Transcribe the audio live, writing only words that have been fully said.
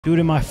Dude,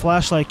 and my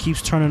flashlight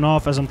keeps turning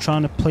off as I'm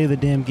trying to play the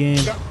damn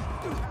game.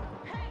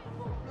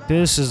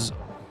 This is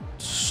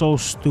so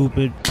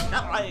stupid.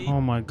 Oh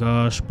my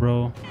gosh,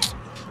 bro.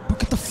 Bro,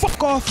 get the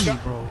fuck off me,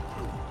 bro.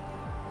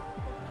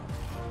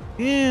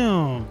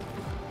 Damn.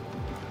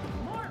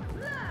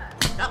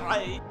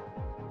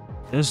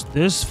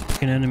 This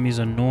fucking enemy's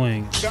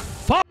annoying.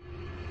 Fuck.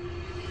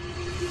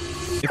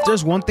 If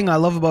there's one thing I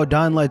love about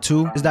Dying Light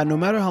 2 is that no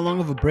matter how long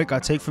of a break I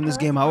take from this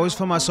game, I always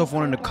find myself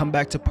wanting to come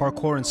back to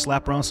parkour and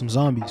slap around some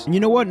zombies. And you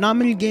know what? Not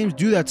many games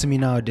do that to me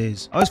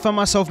nowadays. I always find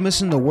myself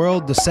missing the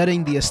world, the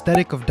setting, the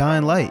aesthetic of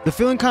Dying Light. The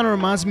feeling kind of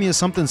reminds me of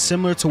something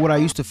similar to what I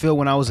used to feel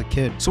when I was a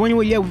kid. So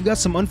anyway, yeah, we've got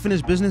some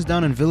unfinished business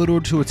down in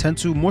Villador to attend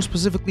to, more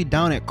specifically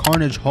down at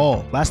Carnage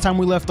Hall. Last time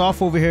we left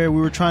off over here,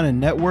 we were trying to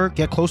network,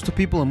 get close to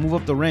people, and move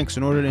up the ranks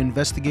in order to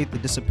investigate the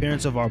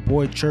disappearance of our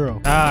boy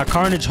Churro.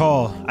 Carnage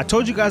Hall. I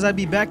told you guys I'd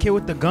be back here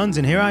with the guns,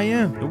 and here I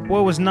am. Your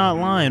boy was not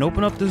lying.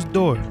 Open up this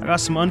door. I got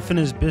some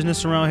unfinished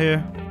business around here.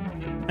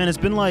 And it's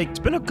been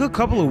a good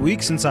couple of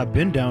weeks since I've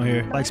been down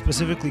here. Like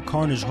specifically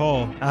Carnage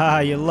Hall.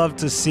 You love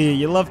to see it.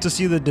 You love to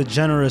see the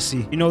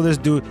degeneracy. You know this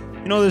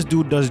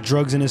dude does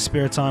drugs in his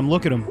spare time.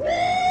 Look at him.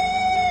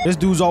 This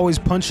dude's always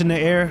punching the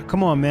air.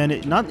 Come on, man.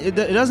 It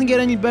doesn't get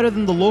any better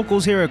than the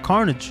locals here at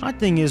Carnage. My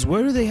thing is,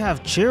 where do they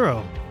have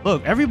Churro?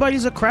 Look,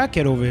 everybody's a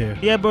crackhead over here.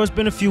 Yeah, bro, it's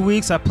been a few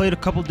weeks. I played a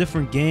couple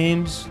different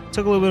games.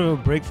 Took a little bit of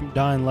a break from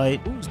Dying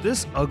Light. Who's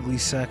this ugly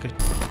sack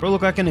of... Bro,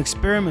 look like an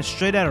experiment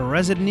straight out of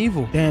Resident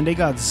Evil. Damn, they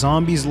got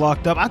zombies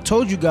locked up. I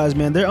told you guys,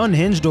 man, they're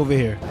unhinged over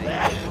here.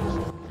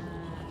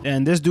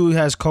 And this dude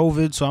has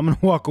COVID, so I'm gonna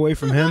walk away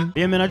from him.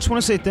 Yeah, man, I just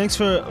want to say thanks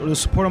for the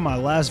support on my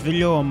last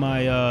video, on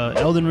my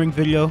Elden Ring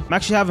video. I'm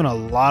actually having a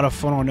lot of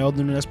fun on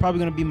Elden Ring. That's probably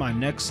gonna be my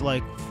next,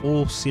 like,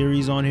 full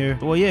series on here.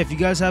 Well, yeah, if you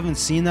guys haven't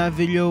seen that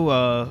video,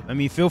 I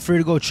mean, feel free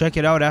to go check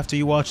it out after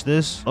you watch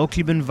this.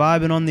 Low-key been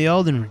vibing on the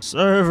Elden Ring.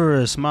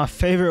 Cerberus, my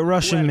favorite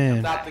Russian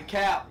man.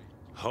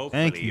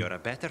 Hopefully, you're a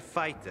better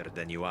fighter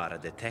than you are a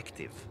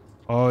detective.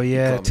 Oh,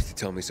 yeah. You promised to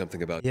tell me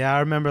something about... Yeah, I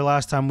remember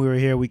last time we were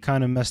here, we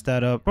kind of messed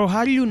that up. Bro,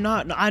 how do you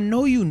not... I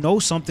know you know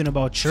something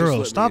about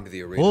Churro. Stop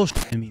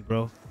bullshitting me,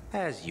 bro.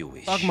 As you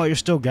wish. Talking about you're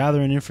still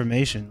gathering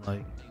information.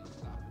 Like,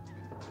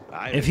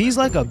 if he's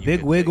like a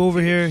big wig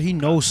over here, he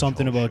knows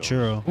something about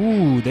Churro.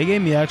 Ooh, they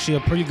gave me actually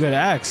a pretty good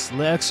axe.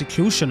 The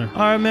Executioner.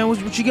 All right, man,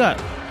 what you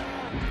got?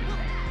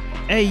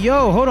 Hey,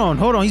 yo, hold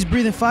on. He's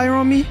breathing fire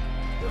on me?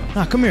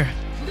 Nah, come here.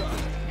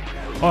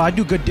 Oh, I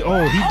do good.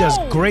 Oh, he does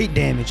great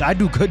damage. I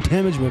do good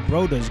damage, but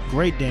bro does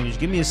great damage.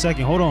 Give me a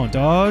second. Hold on.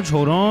 Dodge.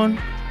 Hold on.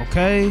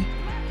 Okay.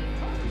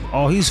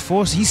 Oh, he's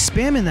forced. He's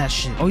spamming that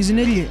shit. Oh, he's an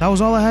idiot. That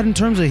was all I had in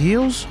terms of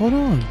heals? Hold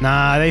on.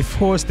 Nah, they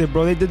forced it,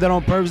 bro. They did that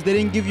on purpose. They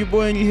didn't give your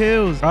boy any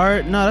heals. All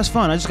right. Nah, that's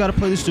fine. I just got to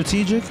play this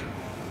strategic.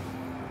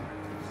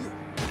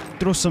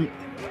 Throw some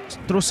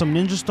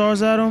ninja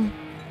stars at him.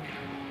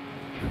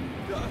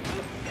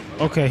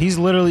 Okay, he's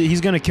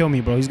going to kill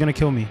me, bro. He's going to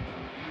kill me.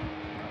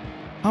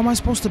 How am I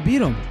supposed to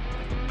beat him?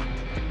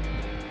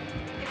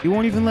 He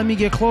won't even let me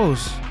get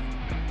close.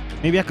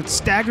 Maybe I could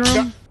stagger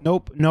him?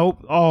 Nope.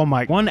 Oh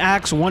my. One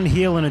axe, one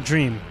heal, and a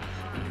dream.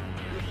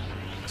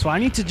 So I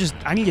need to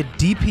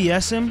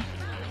DPS him.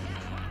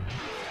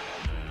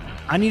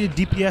 I need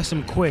to DPS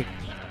him quick.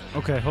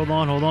 Okay, hold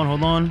on.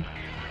 All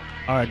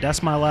right,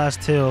 that's my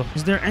last heal.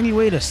 Is there any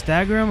way to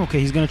stagger him?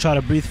 Okay, he's going to try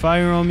to breathe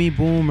fire on me.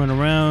 Boom, run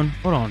around.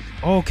 Hold on.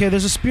 Oh, okay,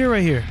 there's a spear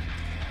right here.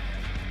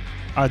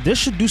 All right, this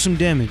should do some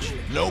damage.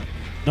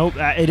 Nope,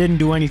 it didn't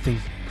do anything.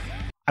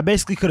 I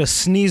basically could have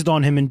sneezed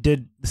on him and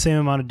did the same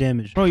amount of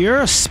damage. Bro, you're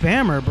a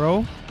spammer,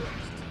 bro.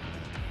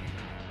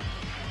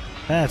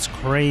 That's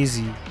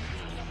crazy.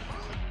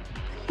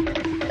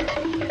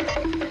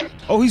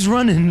 Oh, he's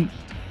running.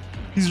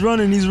 He's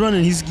running.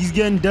 He's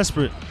getting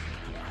desperate.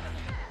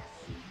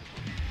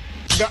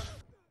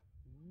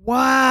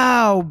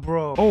 Wow,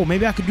 bro. Oh,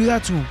 maybe I could do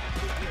that to him.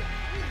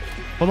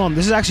 Hold on.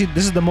 This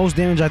is the most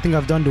damage I think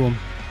I've done to him.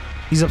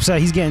 He's upset.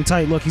 He's getting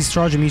tight. Look, he's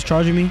charging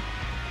me.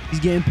 He's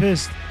getting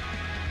pissed.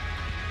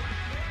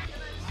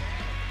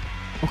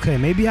 Okay,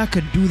 maybe I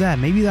could do that.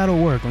 Maybe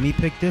that'll work. Let me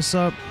pick this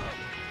up.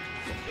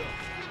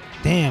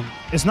 Damn.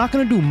 It's not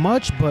going to do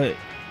much, but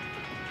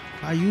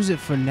I use it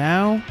for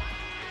now.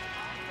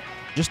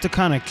 Just to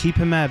kind of keep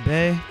him at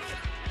bay.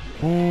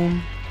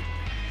 Boom.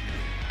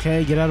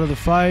 Okay, get out of the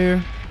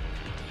fire.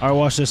 All right,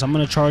 watch this. I'm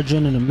going to charge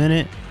in a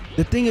minute.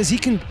 The thing is, he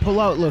can pull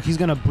out. Look, he's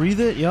going to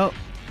breathe it. Yup.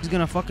 He's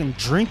going to fucking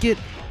drink it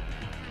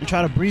and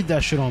try to breathe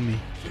that shit on me.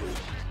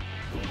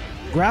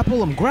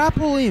 Grapple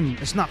him.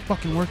 It's not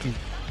fucking working.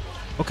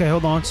 Okay,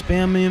 hold on.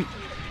 Spam him.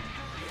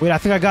 Wait, I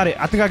think I got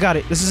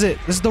it. This is it.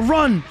 This is the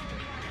run,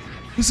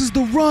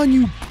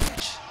 you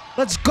bitch.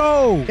 Let's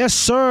go. Yes,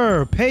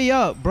 sir. Pay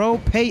up, bro.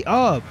 Pay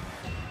up.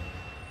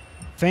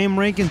 Fame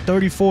ranking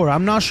 34.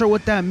 I'm not sure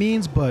what that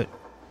means, but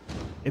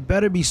it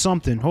better be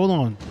something. Hold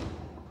on.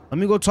 Let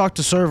me go talk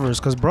to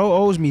servers, because bro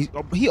owes me.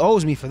 He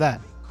owes me for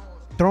that.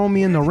 Throwing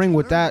me in the ring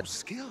with that.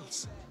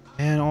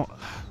 And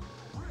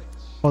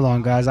hold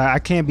on, guys. I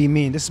can't be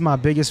mean. This is my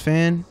biggest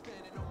fan.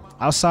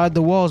 Outside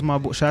the walls, my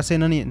boy. Should I say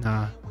none of it?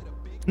 Nah.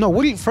 No,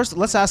 what do you first?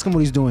 Let's ask him what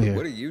he's doing here.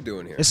 What are you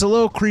doing here? It's a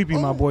little creepy,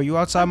 my boy. You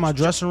outside my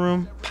dressing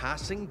room?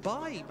 Passing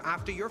by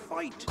after your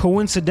fight.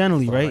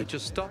 Coincidentally, I right?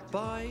 just stop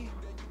by,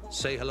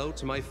 say hello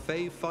to my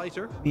fave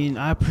fighter. I mean,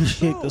 I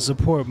appreciate the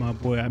support, my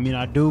boy. I mean,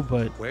 I do,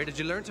 but Where did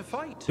you learn to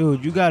fight?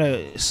 dude, you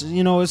gotta,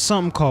 you know, it's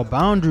something called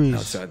boundaries.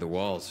 Outside the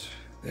walls.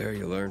 There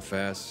you learn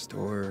fast,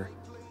 or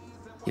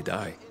you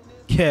die.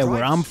 Yeah,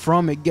 where I'm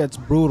from, it gets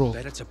brutal.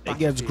 Bet it's a It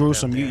gets battlefield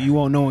gruesome. out there. You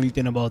won't know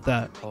anything about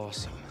that.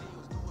 Awesome.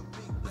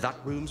 That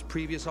room's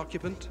previous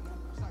occupant?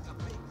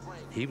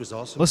 He was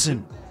awesome.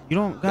 Listen, you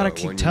don't gotta The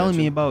keep one you telling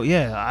me mentioned? about.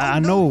 Yeah, I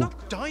no, know.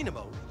 Not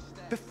Dynamo.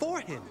 Before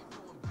him.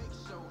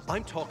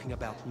 I'm talking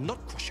about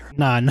Nutcrusher.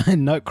 Nah,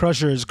 Nut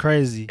Crusher is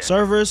crazy.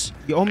 Servers,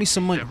 you owe me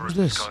some money. Who's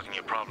this? Causing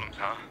you problems,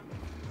 huh?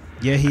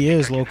 Yeah, he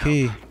is low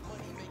key.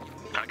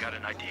 I got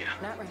an idea.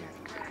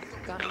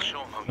 It'll show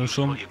him how It'll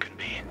show him- useful you can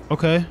be.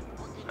 Okay.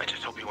 I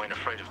just hope you ain't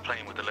afraid of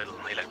playing with a little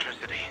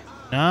electricity.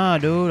 Nah,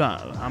 dude,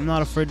 I'm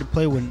not afraid to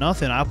play with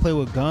nothing. I play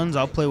with guns.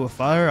 I'll play with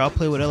fire. I'll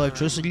play with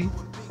electricity.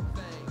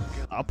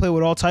 I'll play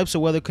with all types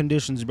of weather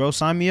conditions, bro.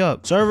 Sign me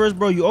up. Servers,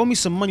 bro, you owe me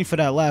some money for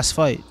that last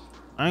fight.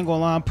 I ain't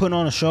gonna lie, I'm putting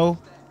on a show.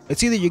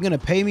 It's either you're gonna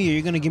pay me or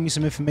you're gonna give me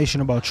some information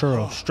about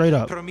Churro. Straight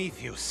up.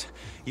 Prometheus,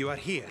 you are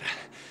here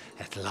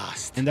at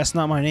last. And that's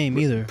not my name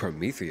either.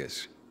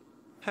 Prometheus.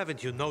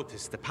 Haven't you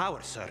noticed the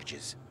power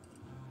surges?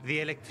 The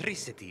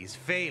electricity is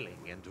failing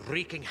and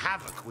wreaking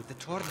havoc with the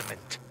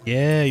tournament.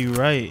 Yeah, you're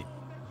right.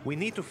 We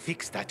need to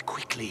fix that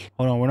quickly.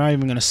 Hold on, we're not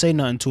even gonna say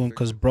nothing to him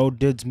because bro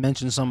did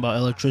mention something about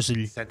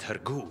electricity. Sent her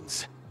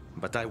goons,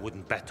 but I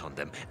wouldn't bet on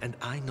them, and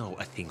I know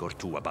a thing or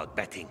two about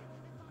betting.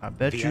 I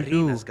bet The you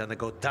do. arena's gonna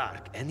go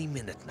dark any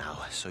minute now,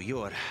 so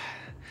you're,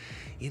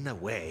 in a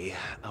way,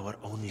 our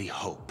only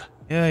hope.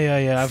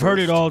 Yeah. I've heard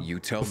it all You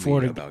tell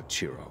before. me about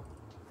Chiro.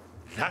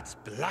 That's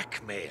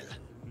blackmail.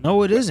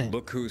 No, it isn't.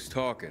 Look who's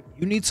talking.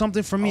 You need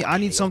something from me. I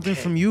Okay, need something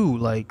okay. from you.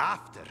 Like,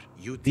 After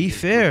you be deal with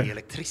fair. the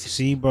electricity.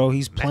 See, bro,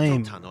 he's Metro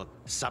playing. tunnel,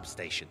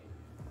 substation.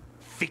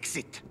 Fix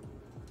it.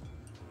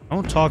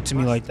 Don't talk to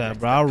me like that,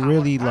 bro. I'll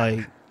really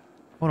like.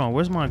 Hold on,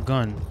 where's my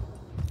gun?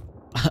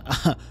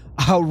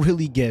 I'll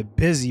really get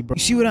busy, bro.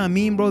 You see what I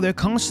mean, bro? They're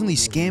constantly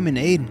scamming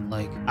Aiden.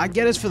 Like, I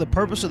get it's for the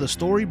purpose of the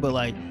story, but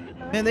like,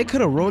 man, they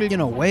could have wrote it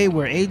in a way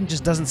where Aiden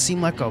just doesn't seem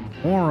like a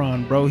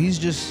moron, bro. He's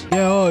just,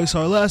 yeah, oh, it's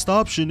our last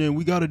option and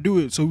we gotta do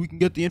it so we can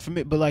get the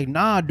information. But like,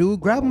 nah, dude,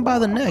 grab him by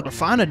the neck. Or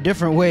find a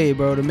different way,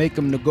 bro, to make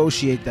him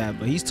negotiate that.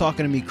 But he's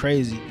talking to me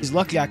crazy. He's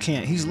lucky I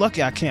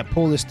can't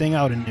pull this thing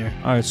out in there.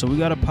 All right, so we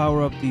gotta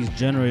power up these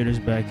generators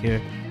back here.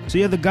 So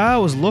yeah, the guy I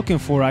was looking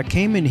for, I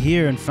came in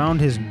here and found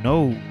his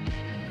note.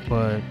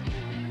 But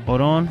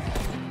hold on.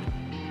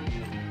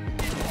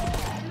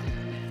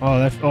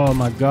 Oh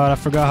my god, I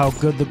forgot how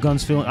good the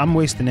gun's feeling. I'm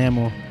wasting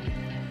ammo.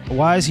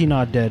 Why is he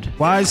not dead?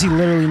 Why is he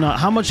literally not?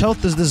 How much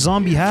health does this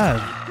zombie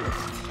have?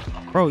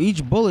 Bro,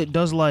 each bullet's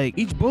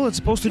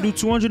supposed to do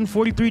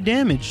 243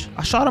 damage.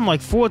 I shot him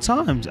like 4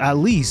 times, at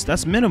least.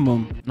 That's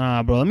minimum.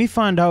 Nah, bro, let me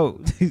find out.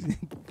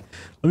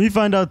 Let me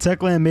find out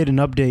Techland made an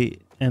update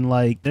and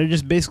like they're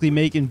just basically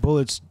making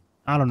bullets,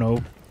 I don't know,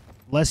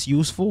 less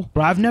useful.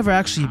 Bro, I've never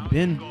actually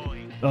been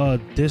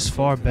this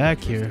far back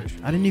here.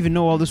 I didn't even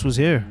know all this was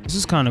here. This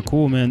is kind of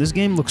cool, man. This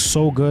game looks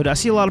so good. I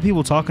see a lot of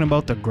people talking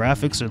about the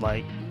graphics are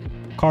like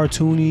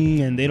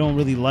cartoony and they don't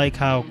really like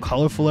how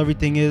colorful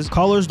everything is.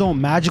 Colors don't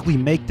magically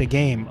make the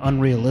game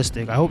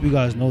unrealistic. I hope you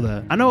guys know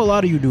that. I know a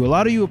lot of you do. A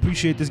lot of you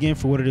appreciate this game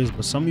for what it is,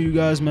 but some of you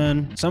guys,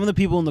 man, some of the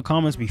people in the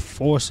comments be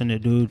forcing it,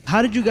 dude.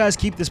 How did you guys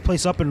keep this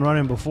place up and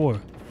running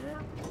before?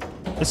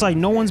 It's like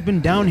no one's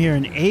been down here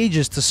in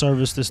ages to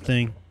service this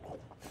thing.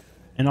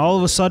 And all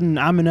of a sudden,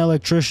 I'm an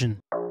electrician.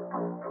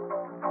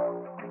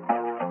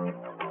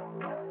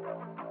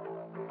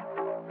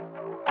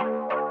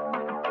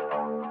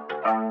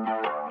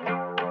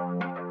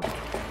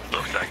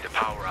 Looks like the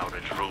power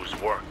outage ruse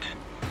worked.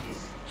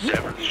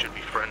 Severance should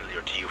be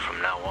friendlier to you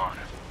from now on.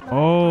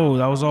 Oh,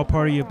 that was all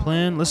part of your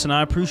plan? Listen,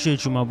 I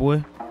appreciate you, my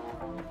boy.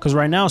 Because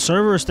right now,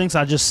 Cerberus thinks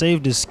I just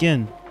saved his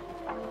skin.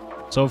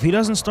 So if he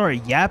doesn't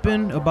start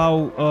yapping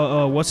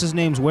about what's his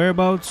name's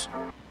whereabouts,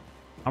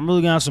 I'm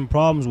really gonna have some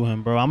problems with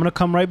him, bro. I'm gonna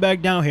come right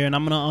back down here and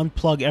I'm gonna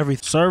unplug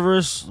everything.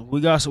 Servers,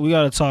 we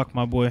gotta talk,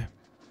 my boy.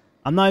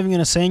 I'm not even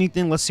gonna say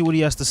anything. Let's see what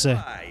he has to say.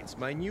 Ah, it's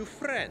my new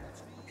friend,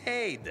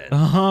 Aiden.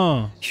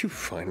 Uh-huh. You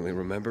finally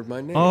remembered my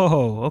name.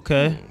 Oh,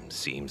 okay.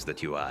 Seems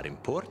that you are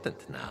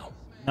important now.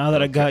 Now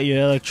that I got your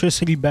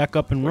electricity back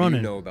up and What do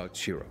running. you know about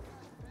Chiro?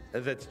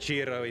 That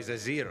Chiro is a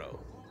zero.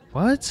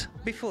 What?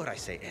 Before I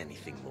say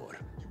anything more,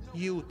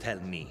 you tell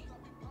me,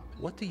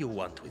 what do you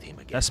want with him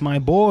again? That's my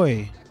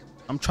boy.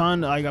 I'm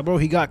trying to, like, bro,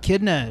 he got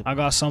kidnapped. I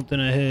got something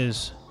of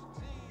his.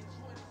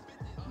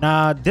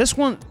 Nah, this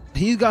one,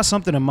 he's got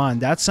something in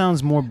mind. That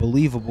sounds more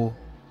believable.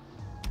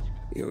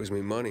 He owes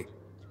me money.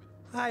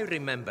 I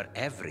remember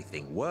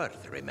everything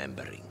worth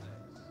remembering.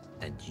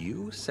 And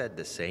you said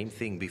the same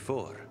thing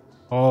before.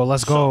 Oh,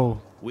 let's go.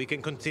 So, we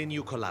can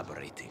continue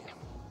collaborating.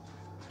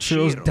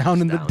 Chiro's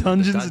down in the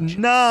dungeons?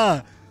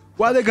 Nah.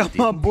 Why they got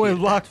my boy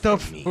locked up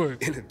for?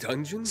 In a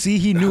dungeon? See,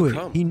 he knew How it.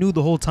 come? He knew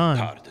the whole time.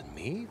 Pardon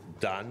me,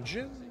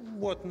 Dungeon?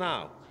 What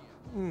now?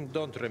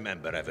 Don't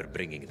remember ever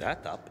bringing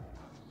that up.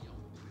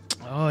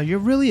 Oh, you're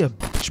really a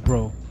bitch,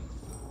 bro.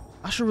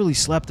 I should really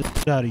slap the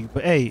shit out of you.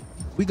 But hey,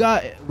 we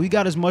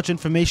got as much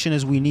information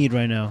as we need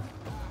right now.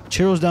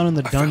 Chiro's down in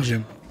the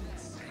dungeon.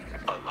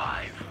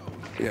 Alive.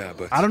 Yeah,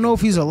 but I don't know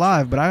if he's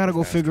alive, but I gotta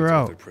go figure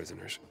out.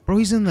 Prisoners. Bro,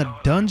 he's in the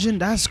dungeon?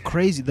 That's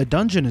crazy. The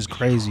dungeon is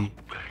crazy.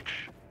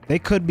 They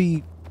could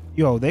be,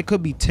 they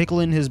could be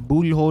tickling his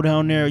booty hole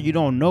down there. You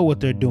don't know what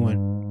they're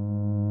doing.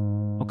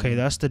 Okay,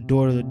 that's the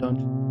door to the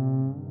dungeon.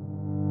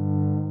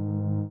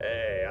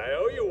 Hey, I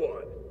owe you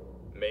one.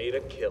 Made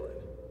a killing.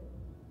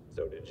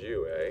 So did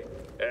you, eh?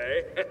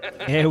 Hey?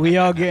 Yeah, we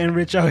all getting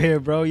rich out here,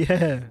 bro.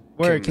 Yeah.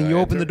 Word, can you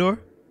open the door?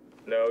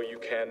 No, you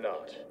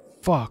cannot.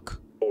 Fuck.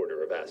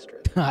 Order of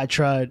Asterisk. I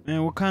tried.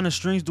 Man, what kind of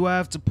strings do I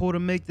have to pull to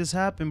make this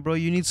happen, bro?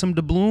 You need some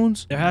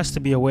doubloons? There has to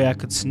be a way I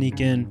could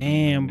sneak in.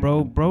 Damn,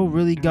 bro. Bro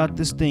really got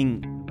this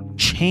thing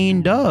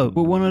chained up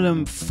with one of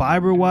them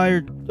fiber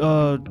wire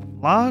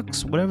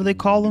locks, whatever they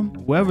call them.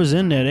 Whoever's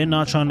in there, they're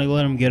not trying to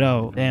let him get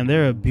out. Damn,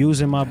 they're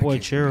abusing my boy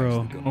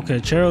Chiro. Okay,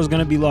 Chiro's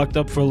gonna be locked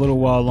up for a little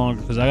while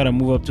longer because I gotta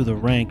move up through the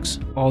ranks.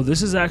 Oh,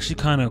 this is actually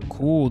kind of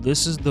cool.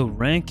 This is the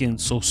ranking.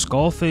 So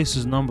Skullface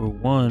is number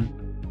 1.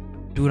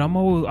 Dude, I'm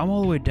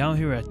all the way down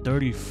here at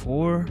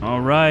 34.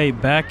 All right,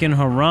 back in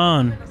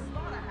Haran.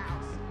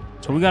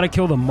 So we gotta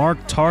kill the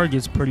marked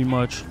targets pretty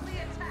much.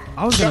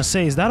 I was gonna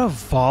say, is that a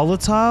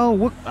volatile?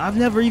 What? I've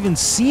never even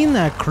seen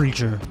that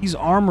creature. He's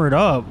armored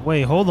up.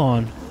 Wait, hold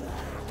on.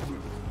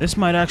 This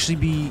might actually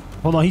be.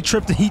 Hold on, he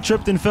tripped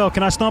and fell.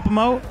 Can I stomp him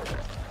out?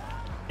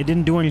 It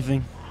didn't do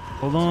anything.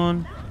 Hold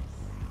on.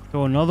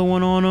 Throw another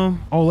one on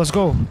him. Oh, let's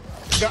go.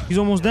 He's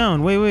almost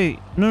down. Wait.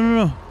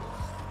 No.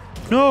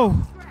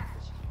 No.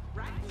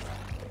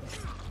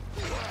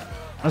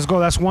 Let's go.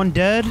 That's one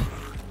dead.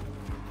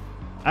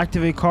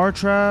 Activate car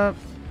trap.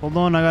 Hold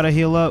on, I gotta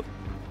heal up.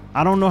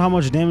 I don't know how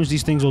much damage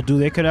these things will do.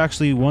 They could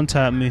actually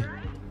one-tap me.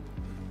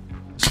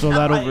 Let's throw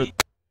that over.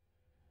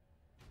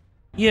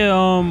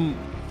 Yeah,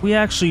 we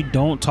actually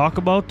don't talk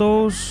about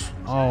those.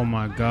 Oh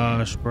my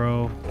gosh,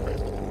 bro.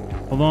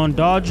 Hold on,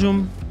 dodge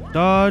him.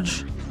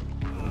 Dodge.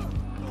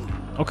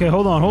 Okay,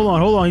 hold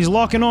on. He's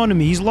locking on to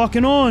me. He's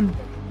locking on.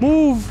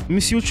 Move. Let me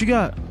see what you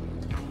got.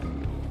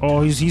 Oh,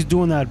 he's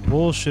doing that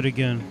bullshit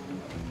again.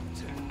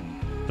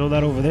 Throw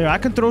that over there. I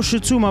can throw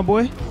shit too, my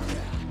boy.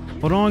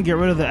 Hold on, get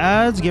rid of the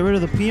ads, get rid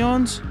of the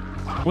peons.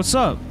 What's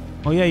up?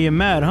 Oh yeah, you're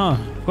mad, huh?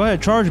 Go ahead,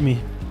 charge me.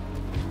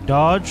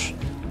 Dodge.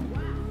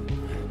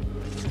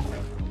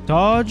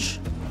 Dodge.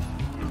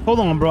 Hold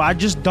on, bro. I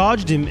just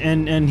dodged him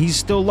and he's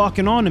still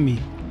locking on to me.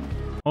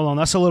 Hold on,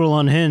 that's a little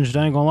unhinged.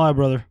 I ain't gonna lie,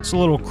 brother. It's a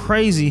little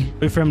crazy.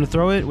 Wait for him to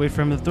throw it.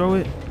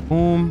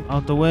 Boom,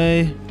 out the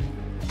way.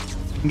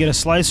 Get a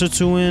slice or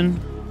two in.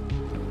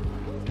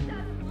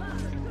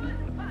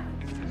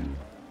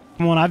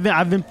 Come on,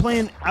 I've been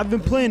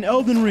playing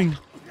Elden Ring.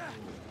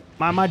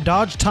 My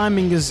dodge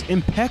timing is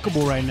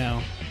impeccable right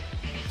now.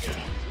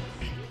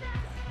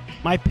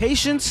 My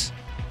patience,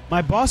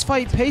 my boss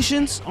fight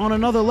patience on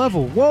another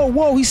level.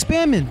 Whoa, he's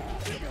spamming.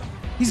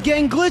 He's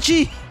getting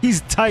glitchy.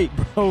 He's tight,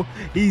 bro.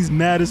 He's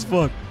mad as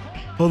fuck.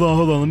 Hold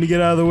on. Let me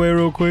get out of the way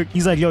real quick.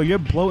 He's like, yo, you're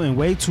bloating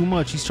way too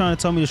much. He's trying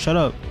to tell me to shut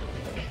up.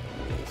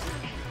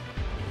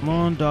 Come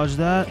on, dodge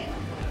that.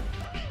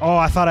 Oh,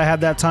 I thought I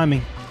had that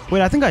timing.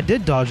 Wait, I think I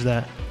did dodge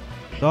that.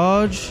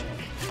 Dodge.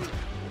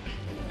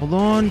 Hold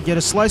on. Get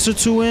a slice or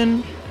two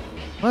in.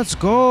 Let's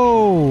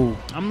go.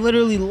 I'm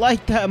literally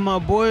like that, my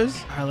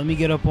boys. All right, let me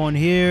get up on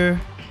here.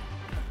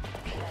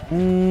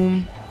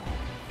 Boom.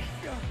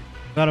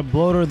 Got a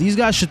bloater. These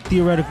guys should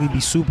theoretically be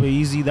super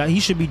easy. He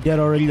should be dead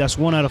already. That's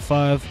 1 out of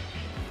 5.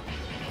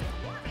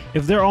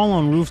 If they're all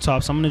on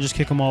rooftops, I'm gonna just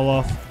kick them all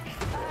off.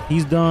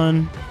 He's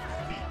done.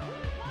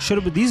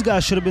 These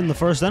guys should have been the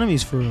first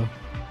enemies for real.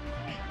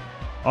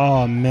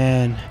 Oh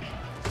man.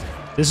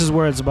 This is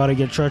where it's about to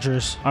get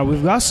treacherous. All right,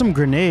 we've got some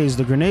grenades.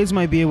 The grenades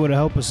might be able to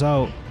help us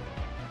out.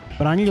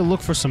 But I need to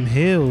look for some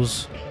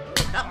heals.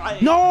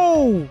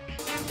 No!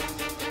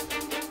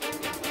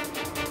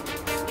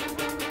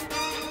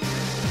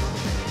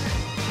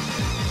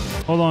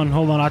 Hold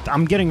on.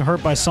 I'm getting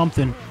hurt by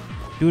something.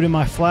 Dude, and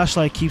my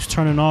flashlight keeps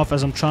turning off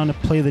as I'm trying to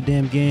play the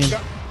damn game.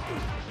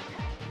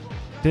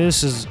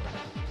 This is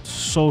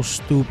so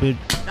stupid.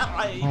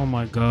 Oh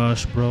my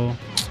gosh, bro.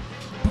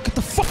 Get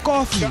the fuck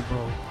off me,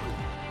 bro.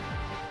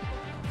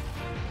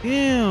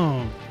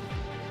 Damn.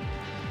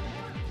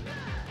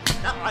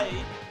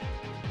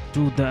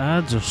 Dude, the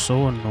ads are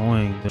so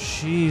annoying.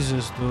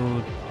 Jesus,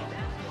 dude.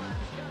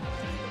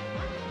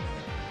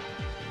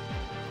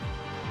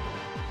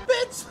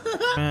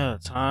 Man,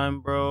 time,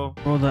 bro.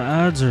 Bro, the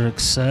ads are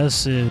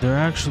excessive. They're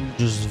actually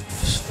just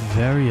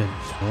very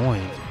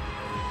annoying.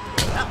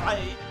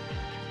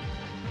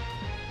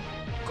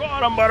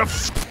 God, I'm about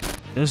to.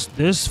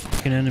 This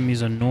fucking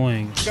enemy's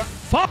annoying.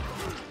 Fuck.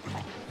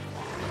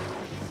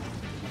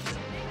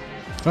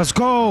 Let's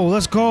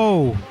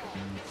go.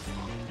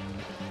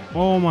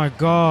 Oh my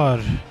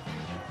god.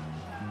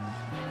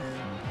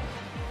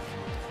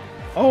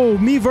 Oh,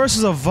 me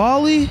versus a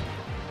volley?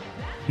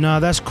 Nah,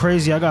 that's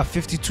crazy. I got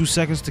 52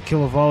 seconds to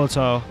kill a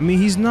volatile. I mean,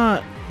 he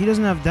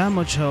doesn't have that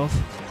much health.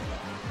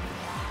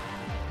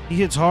 He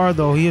hits hard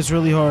though. He hits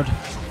really hard.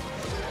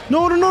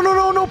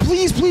 No,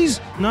 please.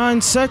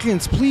 9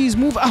 seconds. Please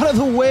move out of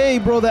the way,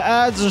 bro. The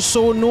ads are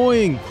so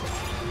annoying.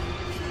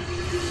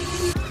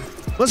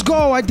 Let's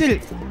go. I did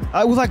it.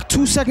 With like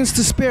 2 seconds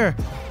to spare.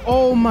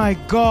 Oh my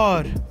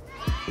god.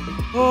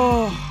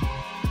 Oh.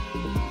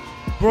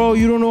 Bro,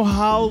 you don't know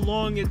how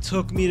long it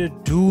took me to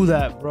do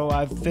that, bro.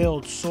 I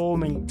failed so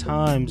many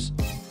times.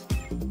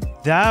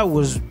 That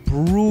was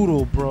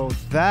brutal, bro.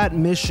 That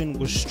mission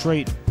was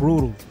straight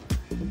brutal.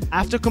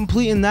 After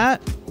completing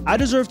that, I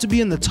deserve to be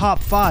in the top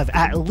 5,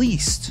 at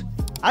least.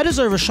 I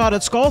deserve a shot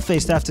at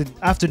Skullface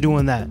after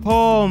doing that.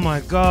 Oh my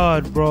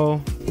god,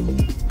 bro.